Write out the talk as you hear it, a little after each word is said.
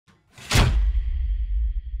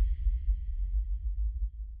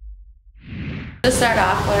To start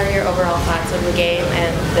off, what are your overall thoughts of the game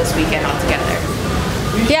and this weekend altogether?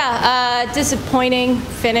 Yeah, disappointing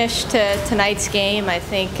finish to tonight's game. I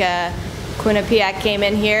think Quinnipiac came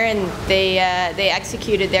in here and they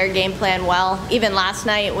executed their game plan well. Even last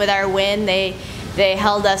night with our win, they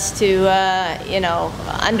held us to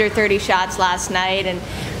under 30 shots last night and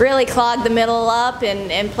really clogged the middle up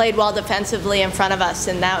and played well defensively in front of us,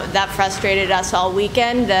 and that frustrated us all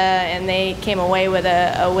weekend, and they came away with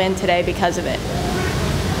a win today because of it.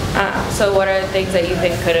 So what are the things that you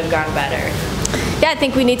think could have gone better? Yeah, I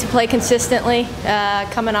think we need to play consistently.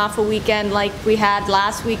 Coming off a weekend like we had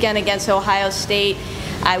last weekend against Ohio State,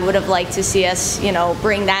 I would have liked to see us,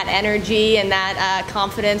 bring that energy and that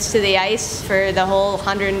confidence to the ice for the whole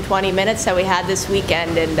 120 minutes that we had this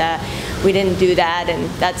weekend, and we didn't do that, and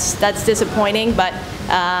that's disappointing. But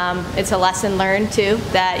it's a lesson learned too,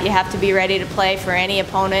 that you have to be ready to play for any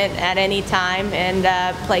opponent at any time and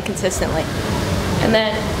play consistently. And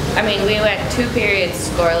then, I mean, we went 2 periods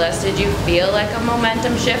scoreless. Did you feel like a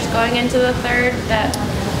momentum shift going into the third?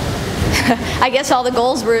 I guess all the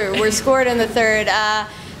goals were scored in the third.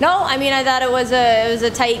 No, I mean, I thought it was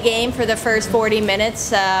a tight game for the first 40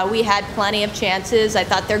 minutes. We had plenty of chances. I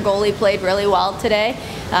thought their goalie played really well today,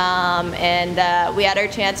 and we had our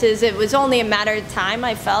chances. It was only a matter of time,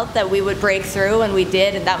 I felt, that we would break through, and we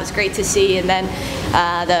did, and that was great to see. And then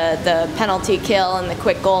the penalty kill and the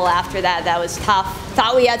quick goal after that was tough.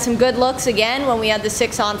 Thought we had some good looks again when we had the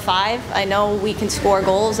 6-on-5. I know we can score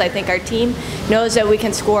goals. I think our team knows that we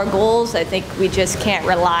can score goals. I think we just can't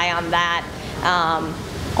rely on that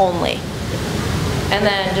only. And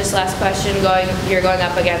then just last question, you're going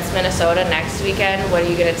up against Minnesota next weekend. What are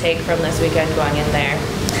you going to take from this weekend going in there?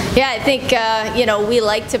 Yeah, I think we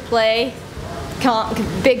like to play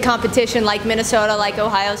big competition like Minnesota, like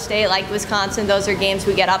Ohio State, like Wisconsin. Those are games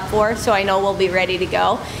we get up for, so I know we'll be ready to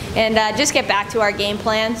go. And just get back to our game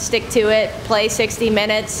plan, stick to it, play 60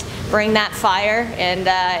 minutes, bring that fire, and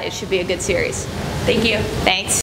it should be a good series. Thank you. Thanks.